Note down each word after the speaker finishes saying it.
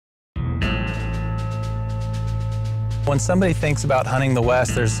When somebody thinks about hunting the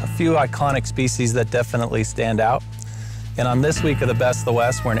West, there's a few iconic species that definitely stand out. And on this week of the Best of the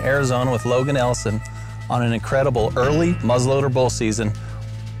West, we're in Arizona with Logan Ellison on an incredible early muzzleloader bull season.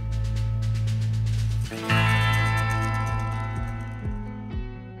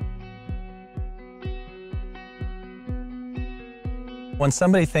 When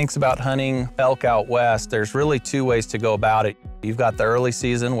somebody thinks about hunting elk out west, there's really two ways to go about it. You've got the early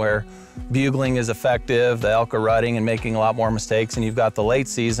season where bugling is effective, the elk are rutting and making a lot more mistakes, and you've got the late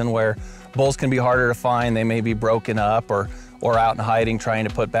season where bulls can be harder to find. They may be broken up or out in hiding trying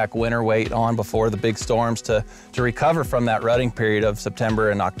to put back winter weight on before the big storms to recover from that rutting period of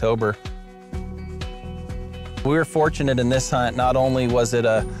September and October. We were fortunate in this hunt. Not only was it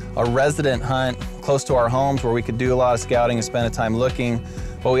a resident hunt close to our homes where we could do a lot of scouting and spend time looking,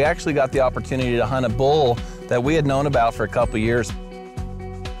 but we actually got the opportunity to hunt a bull that we had known about for a couple years.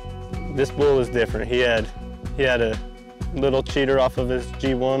 This bull is different. He had a little cheater off of his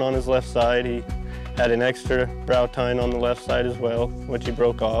G1 on his left side. He had an extra brow tine on the left side as well, which he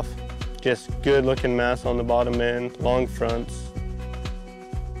broke off. Just good looking mass on the bottom end, long fronts.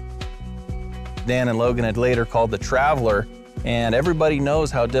 Dan and Logan had later called the Traveler, and everybody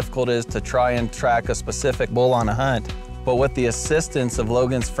knows how difficult it is to try and track a specific bull on a hunt. But with the assistance of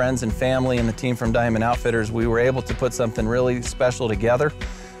Logan's friends and family and the team from Diamond Outfitters, we were able to put something really special together.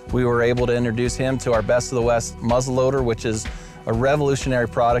 We were able to introduce him to our Best of the West muzzleloader, which is a revolutionary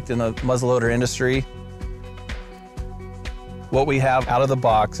product in the muzzleloader industry. What we have out of the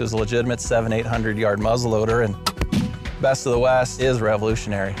box is a legitimate 700-800 yard muzzleloader, and Best of the West is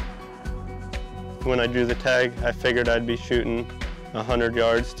revolutionary. When I drew the tag, I figured I'd be shooting 100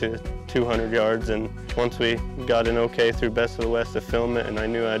 yards to 200 yards, and once we got an okay through Best of the West to film it, and I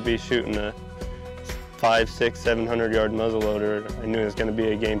knew I'd be shooting a 500, 600, 700 yard muzzleloader, I knew it was going to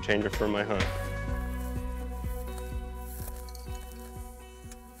be a game changer for my hunt.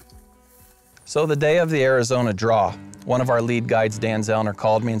 So the day of the Arizona draw, one of our lead guides, Dan Zellner,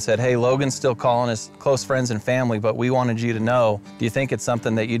 called me and said, "Hey, Logan's still calling his close friends and family, but we wanted you to know, do you think it's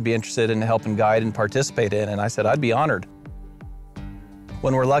something that you'd be interested in helping guide and participate in?" And I said, "I'd be honored."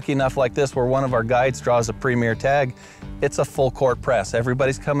 When we're lucky enough like this, where one of our guides draws a premier tag, it's a full court press.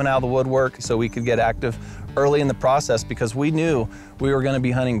 Everybody's coming out of the woodwork so we could get active early in the process, because we knew we were going to be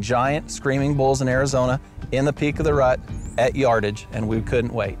hunting giant screaming bulls in Arizona in the peak of the rut at yardage, and we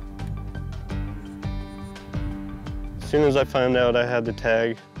couldn't wait. As soon as I found out I had the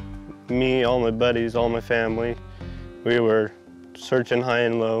tag, me, all my buddies, all my family, we were searching high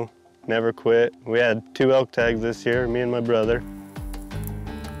and low, never quit. We had 2 elk tags this year, me and my brother.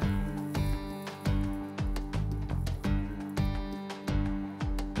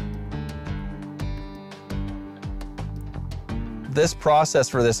 This process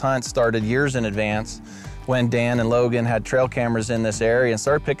for this hunt started years in advance when Dan and Logan had trail cameras in this area and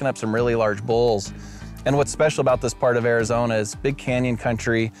started picking up some really large bulls. And what's special about this part of Arizona is big canyon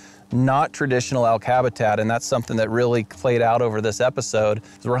country, not traditional elk habitat, and that's something that really played out over this episode.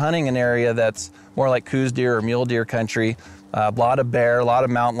 We're hunting an area that's more like Coues deer or mule deer country, a lot of bear, a lot of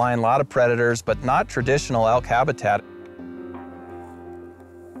mountain lion, a lot of predators, but not traditional elk habitat.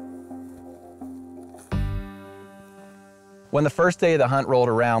 When the first day of the hunt rolled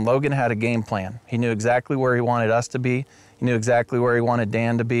around, Logan had a game plan. He knew exactly where he wanted us to be. He knew exactly where he wanted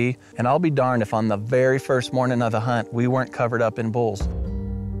Dan to be. And I'll be darned if on the very first morning of the hunt, we weren't covered up in bulls.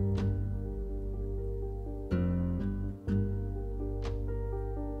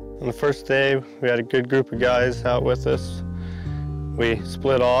 On the first day, we had a good group of guys out with us. We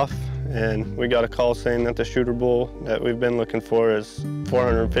split off, and we got a call saying that the shooter bull that we've been looking for is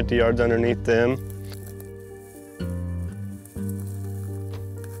 450 yards underneath them.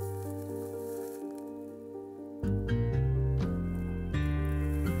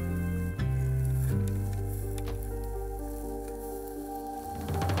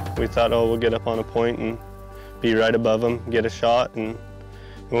 We thought, oh, we'll get up on a point and be right above him, get a shot. And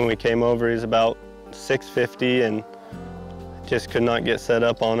when we came over, he's about 650, and just could not get set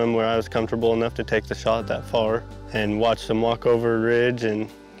up on him where I was comfortable enough to take the shot that far. And watched him walk over a ridge, and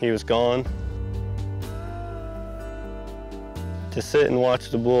he was gone. To sit and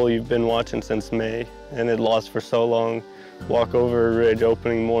watch the bull you've been watching since May and had lost for so long walk over a ridge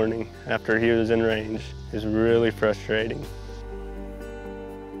opening morning after he was in range is really frustrating.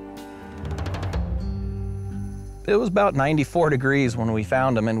 It was about 94 degrees when we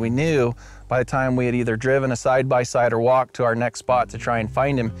found him, and we knew by the time we had either driven a side-by-side or walked to our next spot to try and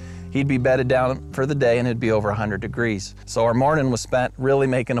find him, he'd be bedded down for the day and it'd be over 100 degrees. So our morning was spent really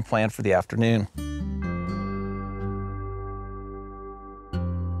making a plan for the afternoon.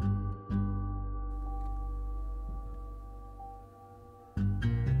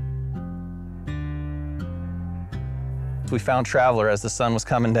 we found Traveler as the sun was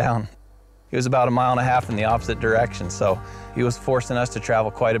coming down. He was about 1.5 miles in the opposite direction, so he was forcing us to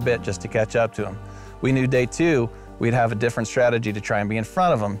travel quite a bit just to catch up to him. We knew day 2, we'd have a different strategy to try and be in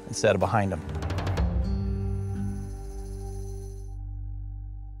front of him instead of behind him.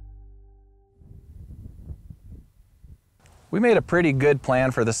 We made a pretty good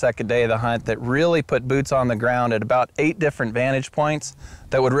plan for the second day of the hunt that really put boots on the ground at about 8 different vantage points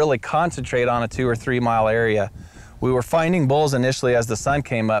that would really concentrate on a 2 or 3 mile area. We were finding bulls initially as the sun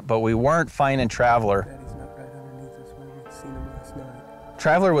came up, but we weren't finding Traveler. Daddy's not right underneath us where we'd seen him last night.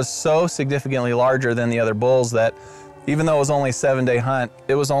 Traveler was so significantly larger than the other bulls that even though it was only a 7-day hunt,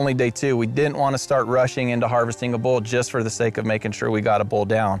 it was only day 2. We didn't want to start rushing into harvesting a bull just for the sake of making sure we got a bull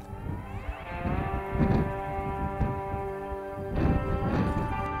down.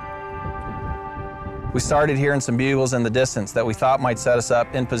 We started hearing some bugles in the distance that we thought might set us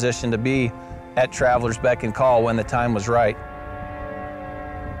up in position to be at Traveler's beck and call when the time was right.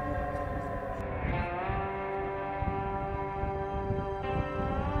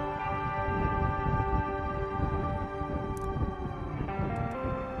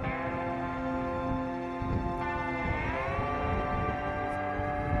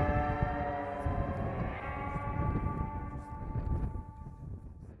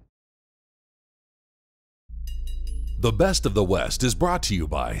 The Best of the West is brought to you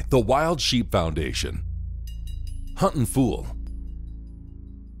by the Wild Sheep Foundation, Huntin' Fool,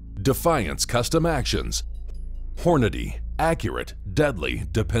 Defiance Custom Actions, Hornady, accurate, deadly,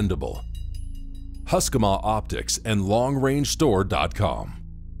 dependable, Huskamaw Optics, and LongRangeStore.com.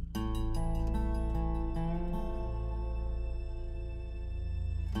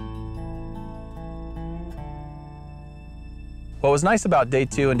 What was nice about day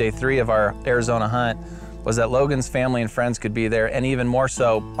 2 and day 3 of our Arizona hunt was that Logan's family and friends could be there, and even more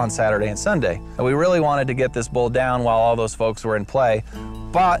so on Saturday and Sunday. And we really wanted to get this bull down while all those folks were in play,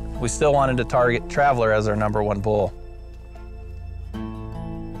 but we still wanted to target Traveler as our #1 bull.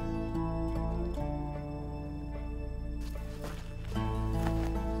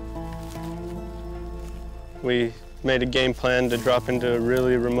 We made a game plan to drop into a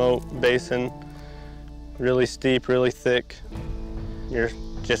really remote basin, really steep, really thick. You're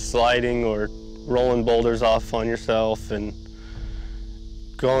just sliding or rolling boulders off on yourself and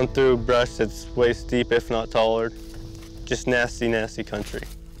going through brush that's waist deep, if not taller. Just nasty, nasty country.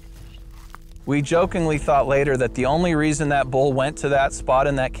 We jokingly thought later that the only reason that bull went to that spot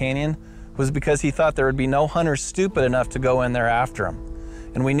in that canyon was because he thought there would be no hunter stupid enough to go in there after him.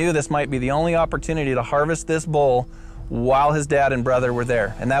 And we knew this might be the only opportunity to harvest this bull while his dad and brother were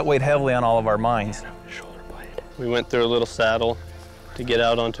there, and that weighed heavily on all of our minds. We went through a little saddle to get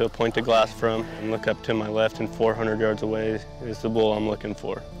out onto a point of glass from and look up to my left, and 400 yards away is the bull I'm looking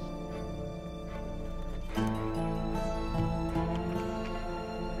for.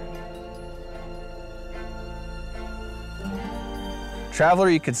 Traveler,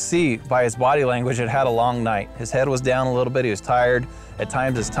 you could see by his body language, had had a long night. His head was down a little bit, he was tired. At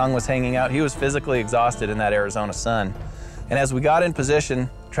times his tongue was hanging out. He was physically exhausted in that Arizona sun. And as we got in position,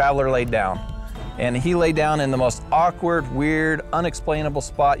 Traveler laid down. And he lay down in the most awkward, weird, unexplainable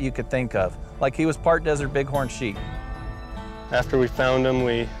spot you could think of, like he was part desert bighorn sheep. After we found him,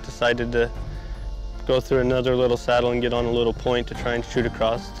 we decided to go through another little saddle and get on a little point to try and shoot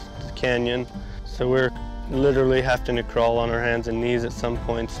across the canyon. So we're literally having to crawl on our hands and knees at some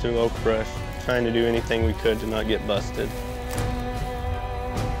points through oak brush, trying to do anything we could to not get busted.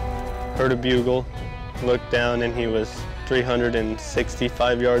 Heard a bugle, looked down, and he was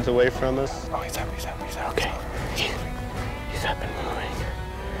 365 yards away from us. Oh, he's up, okay. He's up and moving.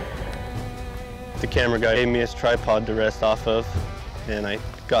 The camera guy gave me his tripod to rest off of, and I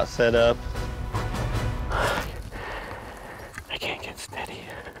got set up. I can't get steady.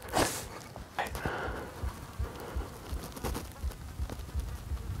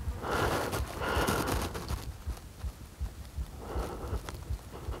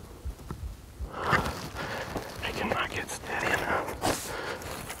 I cannot get steady enough.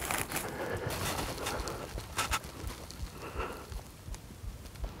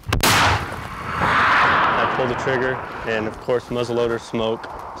 I pulled the trigger, and of course muzzleloader smoke.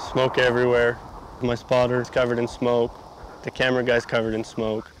 Smoke everywhere. My spotter's covered in smoke. The camera guy's covered in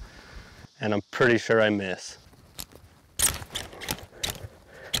smoke. And I'm pretty sure I miss.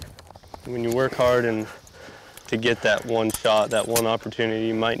 When you work hard and to get that one shot, that one opportunity,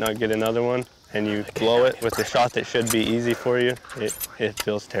 you might not get another one, and you blow it with a shot that should be easy for you, it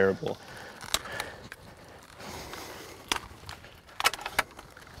feels terrible.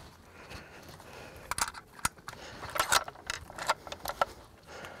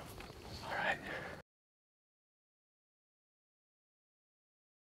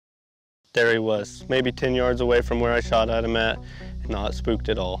 There he was, maybe 10 yards away from where I shot at him at, not spooked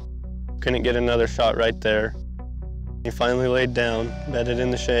at all. Couldn't get another shot right there. He finally laid down, bedded in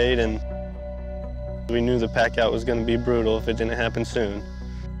the shade, and we knew the pack out was going to be brutal if it didn't happen soon.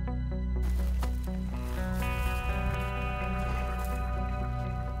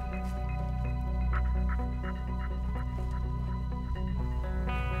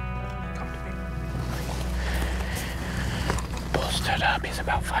 Bull stood up. He's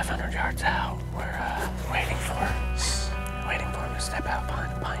about 500 yards out. We're waiting for him to step out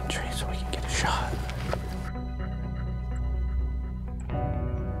behind the pine tree so we can get a shot.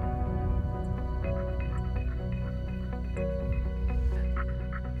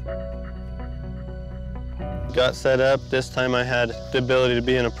 Got set up. This time I had the ability to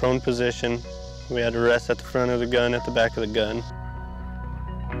be in a prone position. We had to rest at the front of the gun, at the back of the gun.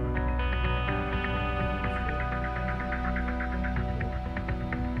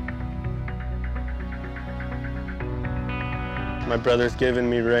 My brother's giving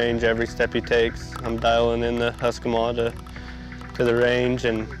me range every step he takes. I'm dialing in the Husqvarna to the range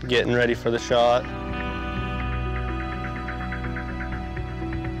and getting ready for the shot.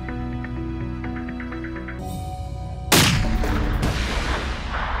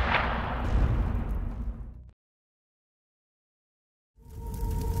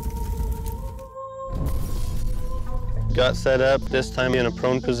 Got set up, this time in a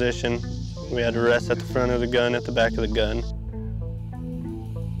prone position. We had to rest at the front of the gun, at the back of the gun.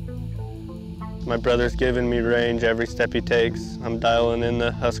 My brother's giving me range every step he takes. I'm dialing in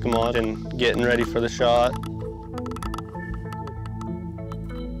the Husqvarna and getting ready for the shot.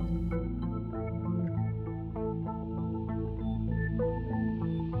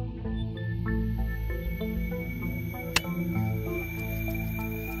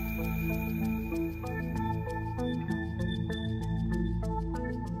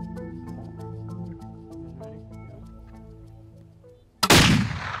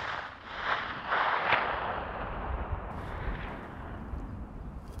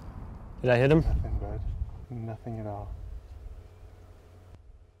 Did I hit him? Nothing, bud. Nothing at all.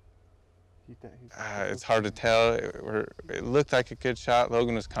 It's hard to tell. It looked like a good shot.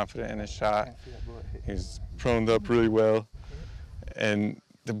 Logan was confident in his shot. He was proned up really well. And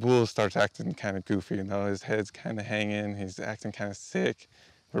the bull starts acting kind of goofy, you know, his head's kind of hanging, he's acting kind of sick.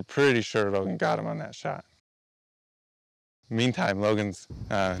 We're pretty sure Logan got him on that shot. Meantime, Logan's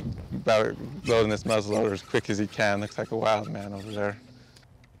about loading this muzzleloader as quick as he can. Looks like a wild man over there.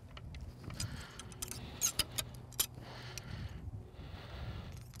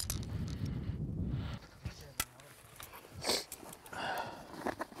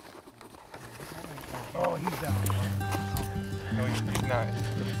 Oh, he's down. No, he's not.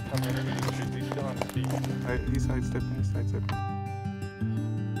 He's coming in. He's still on his feet. He's sidestepping. He's sidestepping.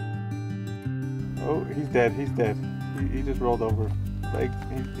 Oh, he's dead. He's dead. He just rolled over.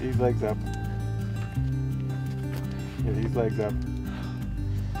 He's legs up. Yeah, he's legs up.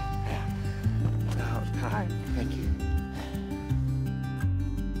 About time. Thank you.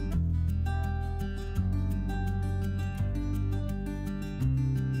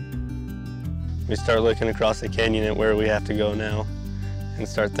 We start looking across the canyon at where we have to go now and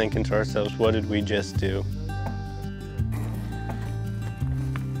start thinking to ourselves, what did we just do?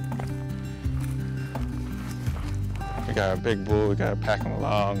 We got a big bull, we gotta pack him a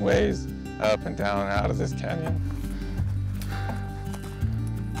long ways up and down and out of this canyon.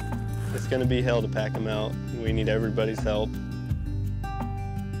 It's gonna be hell to pack him out. We need everybody's help.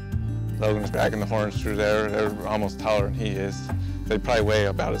 Logan's dragging the horns through there. They're almost taller than he is. They probably weigh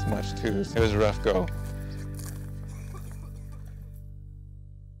about as much too. It was a rough go.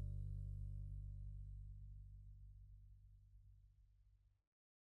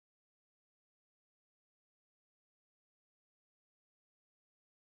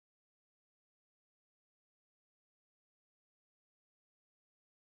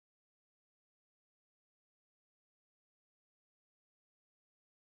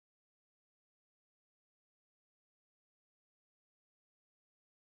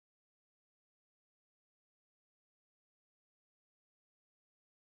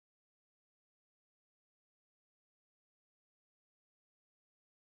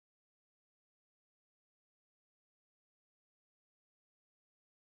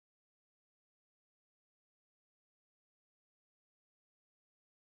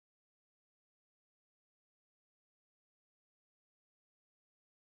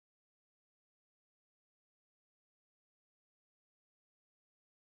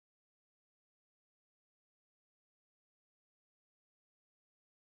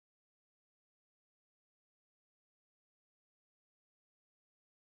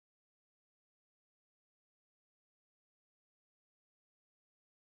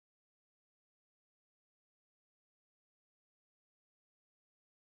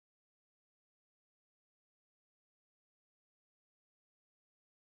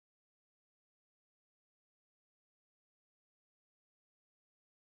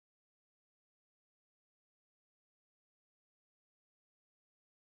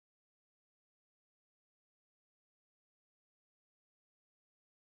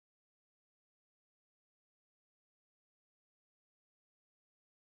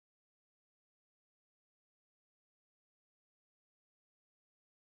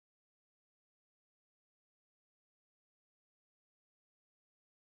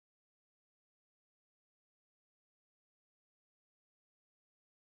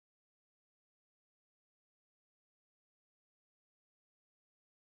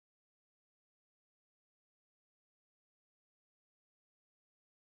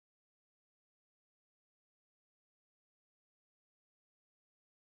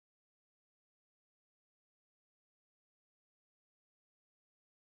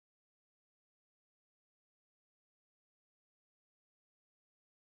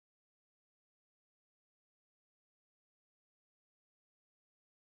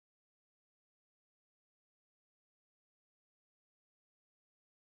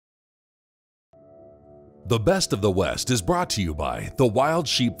 The Best of the West is brought to you by the Wild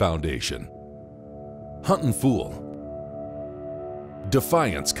Sheep Foundation, Huntin' Fool,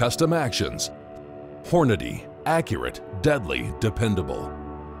 Defiance Custom Actions, Hornady, accurate, deadly, dependable,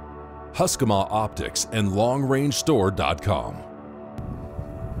 Huskamaw Optics, and LongRangeStore.com.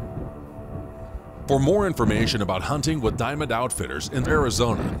 For more information about hunting with Diamond Outfitters in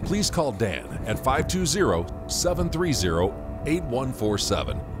Arizona, please call Dan at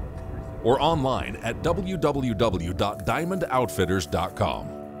 520-730-8147 or online at www.diamondoutfitters.com.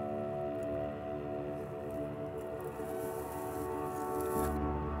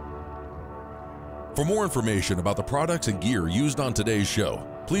 For more information about the products and gear used on today's show,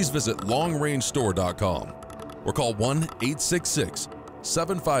 please visit LongRangeStore.com or call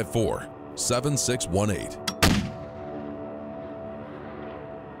 1-866-754-7618.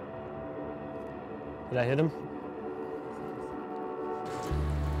 Did I hit him?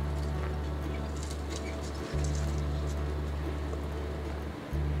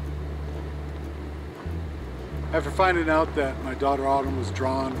 After finding out that my daughter Autumn was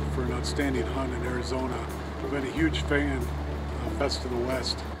drawn for an outstanding hunt in Arizona, I've been a huge fan of Best of the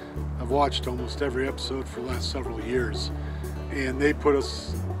West. I've watched almost every episode for the last several years, and they put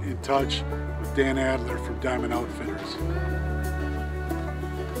us in touch with Dan Adler from Diamond Outfitters.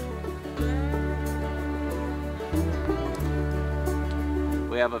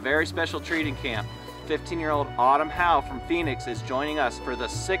 We have a very special treat in camp. 15-year-old Autumn Howe from Phoenix is joining us for the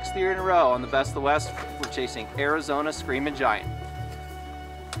 6th year in a row on the Best of the West. We're chasing Arizona Screaming Giant.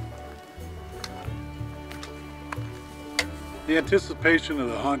 The anticipation of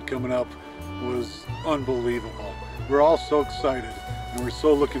the hunt coming up was unbelievable. We're all so excited, and we're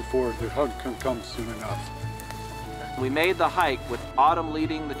so looking forward to the hunt can come soon enough. We made the hike with Autumn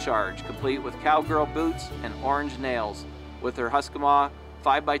leading the charge, complete with cowgirl boots and orange nails, with her Huskamaw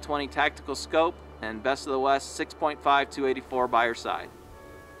 5x20 tactical scope and Best of the West 6.5 284 by her side.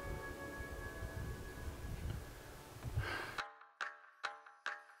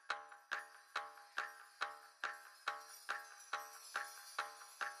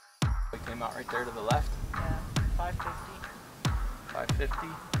 We came out right there to the left. Yeah, 550. 550.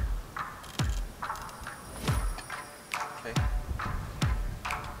 Okay.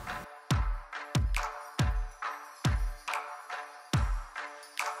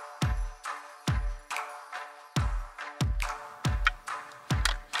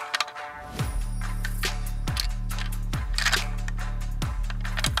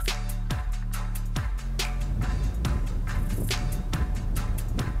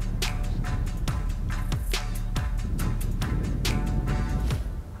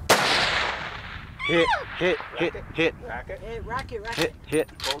 Hit. Racket. Hey, racket.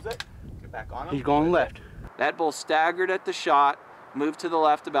 Hit. Close it. Get back on him. He's going left. That bull staggered at the shot, moved to the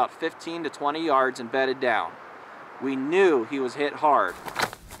left about 15 to 20 yards and bedded down. We knew he was hit hard.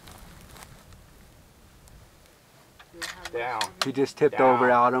 Down. He just tipped over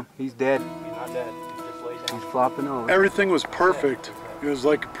out him. He's dead. He's not dead. He just lays down. He's flopping over. Everything was perfect. It was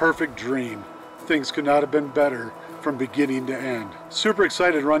like a perfect dream. Things could not have been better from beginning to end. Super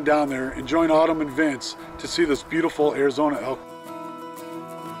excited to run down there and join Autumn and Vince to see this beautiful Arizona elk.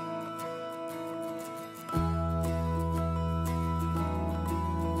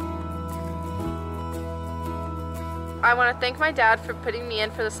 I want to thank my dad for putting me in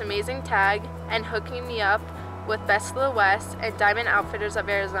for this amazing tag and hooking me up with Best of the West and Diamond Outfitters of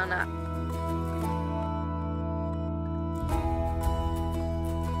Arizona.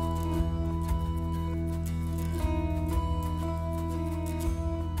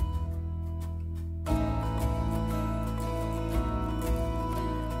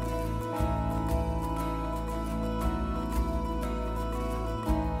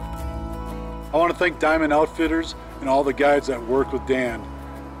 I want to thank Diamond Outfitters and all the guides that work with Dan.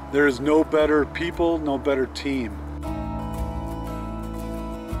 There is no better people, no better team.